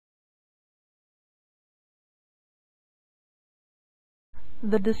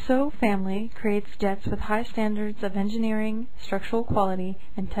The Dassault family creates jets with high standards of engineering, structural quality,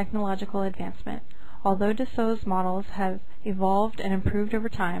 and technological advancement. Although Dassault's models have evolved and improved over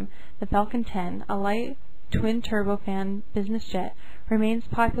time, the Falcon 10, a light twin-turbofan business jet, remains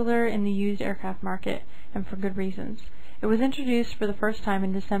popular in the used aircraft market, and for good reasons. It was introduced for the first time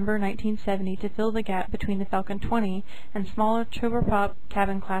in December 1970 to fill the gap between the Falcon 20 and smaller turboprop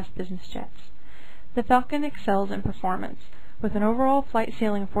cabin-class business jets. The Falcon excels in performance. With an overall flight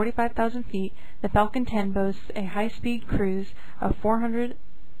ceiling of 45,000 feet, the Falcon 10 boasts a high-speed cruise of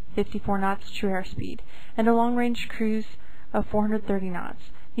 454 knots true airspeed and a long-range cruise of 430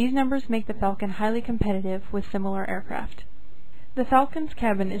 knots. These numbers make the Falcon highly competitive with similar aircraft. The Falcon's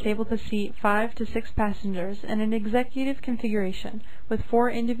cabin is able to seat 5 to 6 passengers in an executive configuration with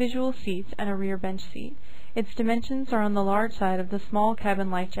 4 individual seats and a rear bench seat. Its dimensions are on the large side of the small cabin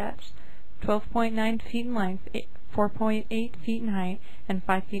light jets, 12.9 feet in length, 4.8 feet in height, and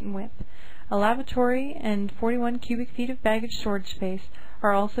 5 feet in width. A lavatory and 41 cubic feet of baggage storage space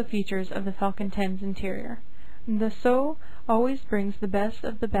are also features of the Falcon 10's interior. Dassault always brings the best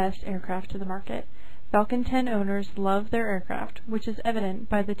of the best aircraft to the market. Falcon 10 owners love their aircraft, which is evident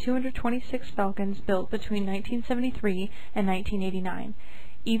by the 226 Falcons built between 1973 and 1989.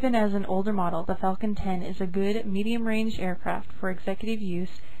 Even as an older model, the Falcon 10 is a good medium-range aircraft for executive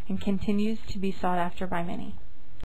use and continues to be sought after by many.